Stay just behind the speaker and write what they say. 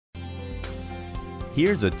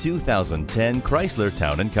Here's a 2010 Chrysler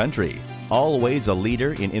Town & Country. Always a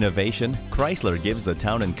leader in innovation, Chrysler gives the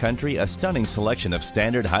Town & Country a stunning selection of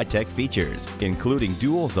standard high-tech features, including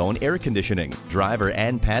dual-zone air conditioning, driver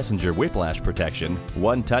and passenger whiplash protection,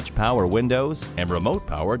 one-touch power windows, and remote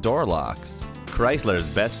power door locks. Chrysler's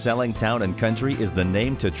best-selling Town & Country is the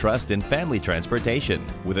name to trust in family transportation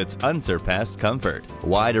with its unsurpassed comfort,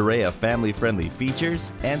 wide array of family-friendly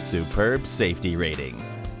features, and superb safety rating.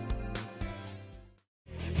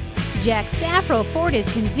 Jack's Safro Ford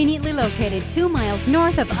is conveniently located 2 miles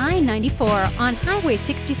north of I-94 on Highway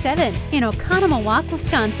 67 in Oconomowoc,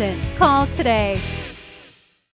 Wisconsin. Call today.